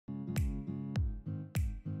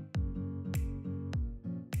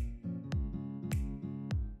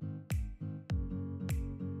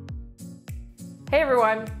Hey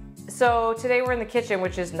everyone! So today we're in the kitchen,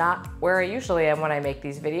 which is not where I usually am when I make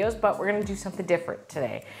these videos, but we're gonna do something different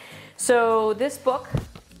today. So this book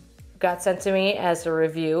got sent to me as a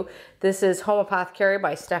review. This is Home Apothecary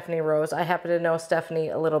by Stephanie Rose. I happen to know Stephanie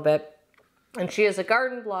a little bit, and she is a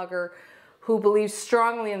garden blogger who believes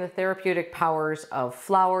strongly in the therapeutic powers of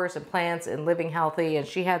flowers and plants and living healthy. And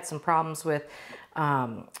she had some problems with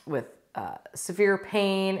severe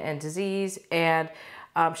pain and disease, and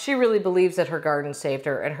she really believes that her garden saved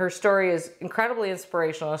her, and her story is incredibly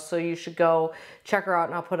inspirational, so you should go check her out,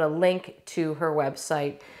 and I'll put a link to her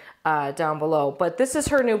website down below. But this is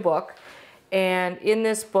her new book, and in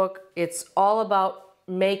this book, it's all about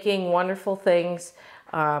making wonderful things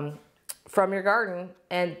from your garden,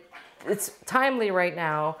 and it's timely right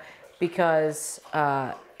now because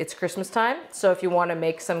it's Christmas time, so if you want to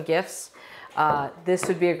make some gifts, this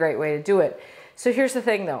would be a great way to do it. So here's the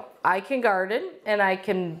thing though, I can garden and I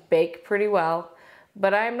can bake pretty well,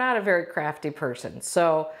 but I'm not a very crafty person.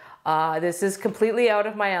 So this is completely out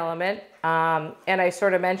of my element. And I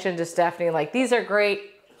sort of mentioned to Stephanie, like, these are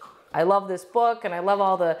great. I love this book and I love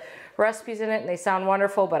all the recipes in it and they sound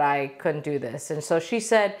wonderful, but I couldn't do this. And so she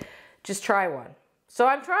said, just try one. So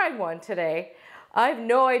I'm trying one today. I have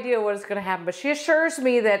no idea what is gonna happen, but she assures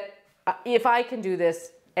me that if I can do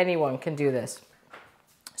this, anyone can do this.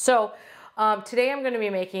 So today I'm going to be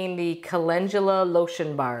making the calendula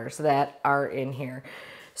lotion bars that are in here.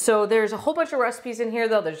 So there's a whole bunch of recipes in here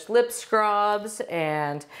though. There's lip scrubs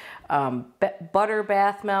and butter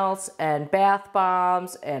bath melts and bath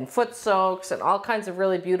bombs and foot soaks and all kinds of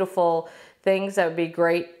really beautiful things that would be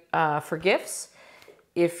great for gifts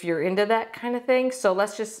if you're into that kind of thing. So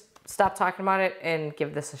let's just stop talking about it and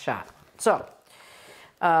give this a shot. So,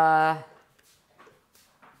 okay,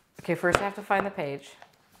 first I have to find the page.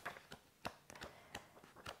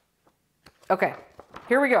 Okay,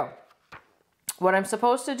 here we go. What I'm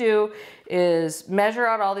supposed to do is measure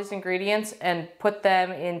out all these ingredients and put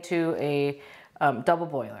them into a double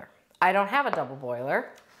boiler. I don't have a double boiler,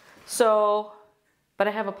 but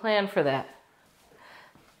I have a plan for that.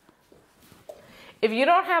 If you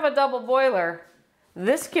don't have a double boiler,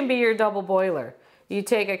 this can be your double boiler. You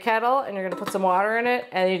take a kettle and you're gonna put some water in it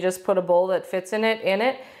and you just put a bowl that fits in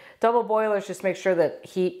it. Double boilers just make sure that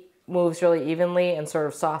heat moves really evenly and sort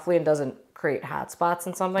of softly and doesn't create hot spots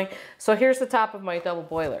and something. So here's the top of my double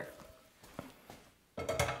boiler.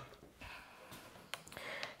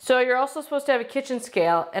 So you're also supposed to have a kitchen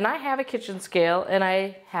scale, and I have a kitchen scale and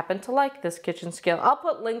I happen to like this kitchen scale. I'll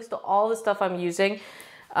put links to all the stuff I'm using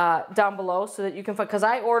down below so that you can find, because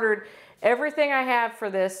I ordered everything I have for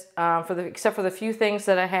this, except for the few things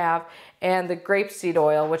that I have, and the grapeseed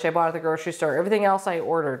oil, which I bought at the grocery store. Everything else I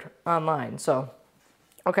ordered online. So,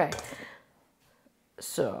 okay.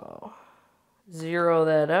 So, zero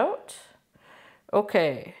that out.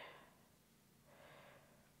 Okay.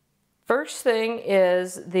 First thing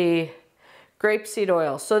is the grapeseed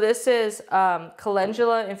oil. So this is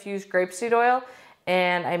calendula infused grapeseed oil,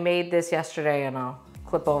 and I made this yesterday, and I'll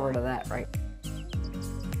clip over to that right.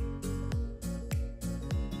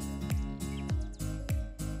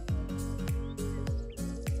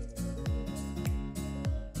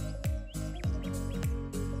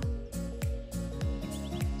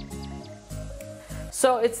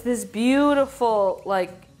 So it's this beautiful,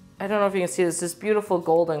 like, I don't know if you can see this beautiful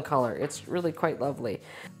golden color. It's really quite lovely.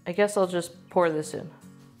 I guess I'll just pour this in.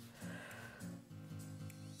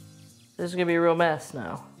 This is gonna be a real mess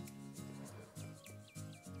now.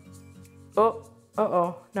 Oh,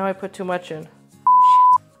 uh-oh, now I put too much in. Shit.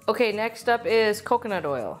 Okay, next up is coconut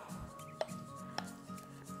oil.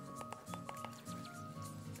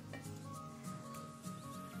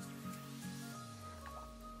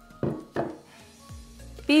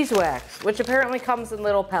 Beeswax, which apparently comes in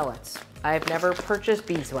little pellets. I've never purchased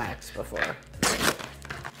beeswax before.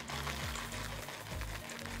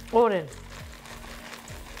 Odin.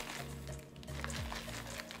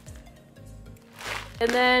 And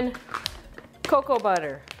then cocoa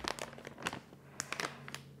butter.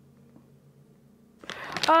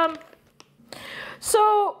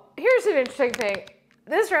 So here's an interesting thing.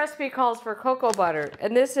 This recipe calls for cocoa butter,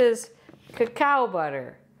 and this is cacao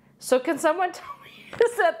butter. So can someone tell me,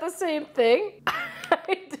 is that the same thing?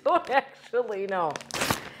 I don't actually know.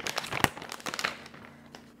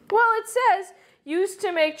 Well, it says, used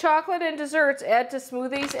to make chocolate and desserts, add to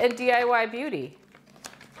smoothies and DIY beauty.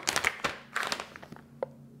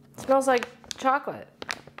 It smells like chocolate.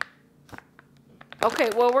 Okay,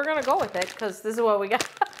 well, we're gonna go with it because this is what we got.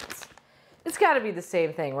 It's gotta be the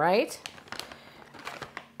same thing, right?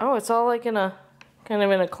 Oh, it's all like in a, kind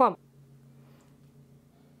of in a clump.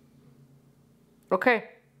 Okay.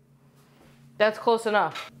 That's close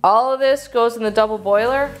enough. All of this goes in the double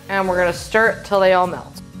boiler and we're gonna stir it till they all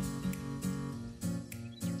melt.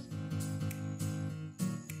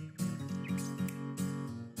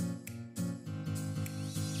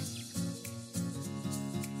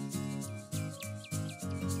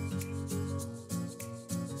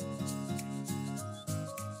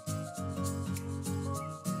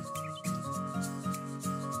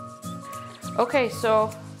 Okay,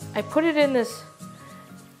 so I put it in this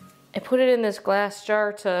glass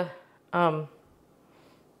jar to I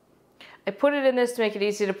put it in this to make it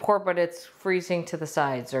easy to pour, but it's freezing to the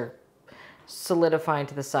sides or solidifying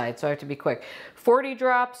to the sides, so I have to be quick. 40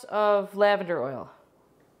 drops of lavender oil.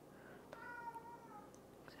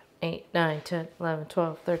 8, 9, 10, 11,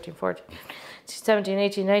 12, 13, 14, 17,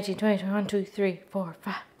 18, 19, 20, 21, 2, 3, 4,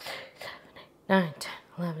 5, 6, 7, 8, 9, 10,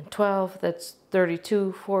 11, 12. That's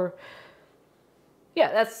 32, 4.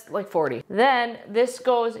 Yeah, that's like 40. Then this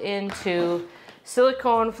goes into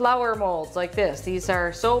silicone flower molds like this. These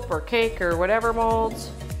are soap or cake or whatever molds.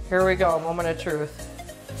 Here we go, moment of truth.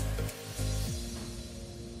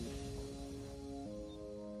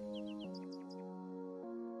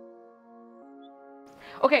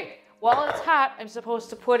 Okay, while it's hot, I'm supposed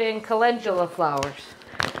to put in calendula flowers.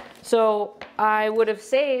 So I would have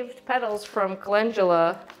saved petals from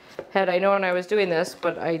calendula had I known I was doing this,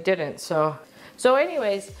 but I didn't, so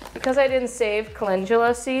anyways, because I didn't save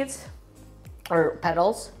calendula seeds or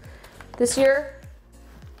petals this year,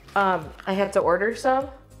 I had to order some.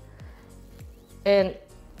 And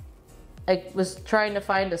I was trying to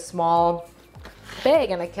find a small bag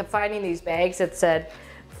and I kept finding these bags that said,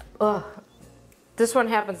 this one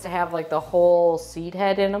happens to have like the whole seed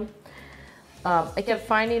head in them. I kept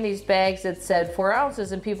finding these bags that said 4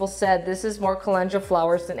 ounces and people said this is more calendula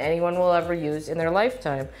flowers than anyone will ever use in their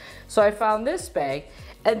lifetime. So I found this bag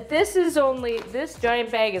and this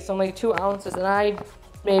giant bag is only 2 ounces and I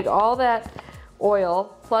made all that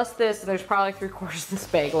oil plus this and there's probably 3/4 of this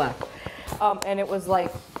bag left. And it was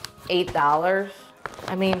like $8.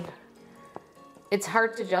 I mean, it's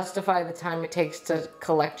hard to justify the time it takes to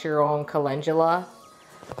collect your own calendula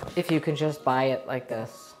if you can just buy it like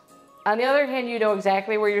this. On the other hand, you know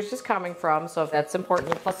exactly where yours is coming from, so if that's important,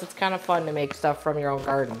 plus it's kind of fun to make stuff from your own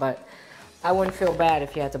garden, but I wouldn't feel bad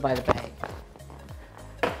if you had to buy the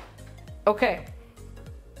bag. Okay,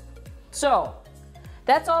 so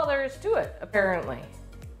that's all there is to it, apparently,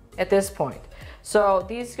 at this point. So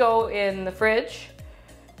these go in the fridge.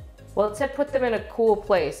 Well, it said put them in a cool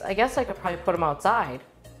place. I guess I could probably put them outside.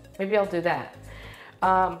 Maybe I'll do that.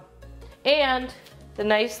 And the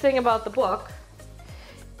nice thing about the book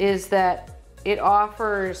is that it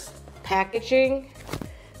offers packaging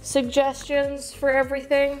suggestions for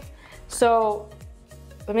everything. So,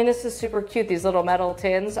 I mean, this is super cute. These little metal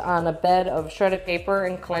tins on a bed of shredded paper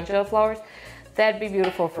and calendula flowers. That'd be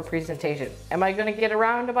beautiful for presentation. Am I gonna get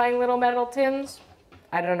around to buying little metal tins?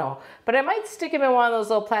 I don't know. But I might stick them in one of those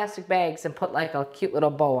little plastic bags and put like a cute little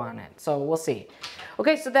bow on it. So we'll see.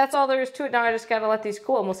 Okay, so that's all there is to it. Now I just gotta let these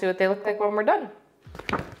cool and we'll see what they look like when we're done.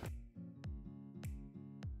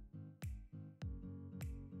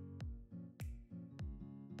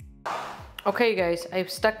 Okay, you guys, I've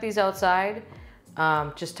stuck these outside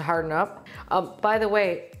just to harden up. By the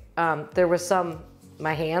way, there was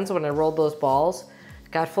my hands when I rolled those balls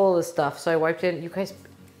got full of this stuff, so I wiped it. You guys,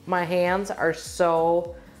 my hands are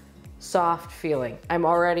so soft feeling. I'm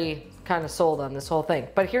already kind of sold on this whole thing.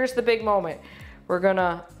 But here's the big moment. We're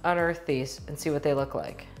gonna unearth these and see what they look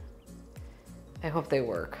like. I hope they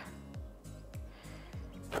work.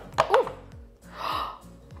 Ooh.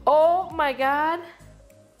 Oh my God.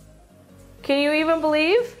 Can you even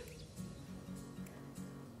believe?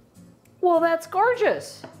 Well, that's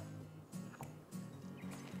gorgeous.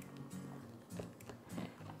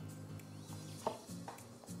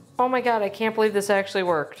 Oh my God, I can't believe this actually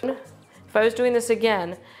worked. If I was doing this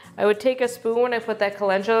again, I would take a spoon when I put that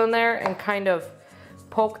calendula in there and kind of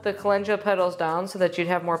poke the calendula petals down so that you'd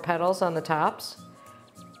have more petals on the tops.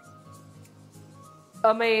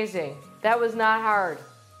 Amazing. That was not hard.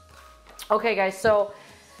 Okay guys, so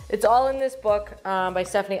it's all in this book by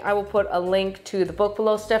Stephanie. I will put a link to the book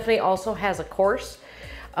below. Stephanie also has a course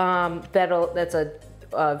that's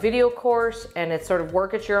a video course, and it's sort of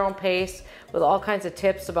work at your own pace with all kinds of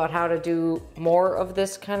tips about how to do more of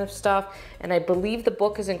this kind of stuff. And I believe the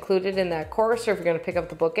book is included in that course, or if you're gonna pick up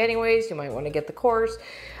the book anyways, you might wanna get the course.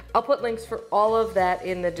 I'll put links for all of that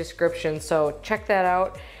in the description, so check that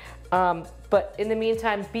out. But in the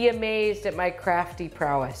meantime, be amazed at my crafty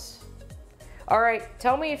prowess. All right,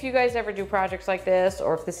 tell me if you guys ever do projects like this,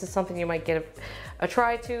 or if this is something you might get a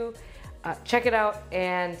try to. Check it out,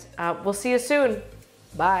 and we'll see you soon.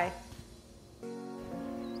 Bye.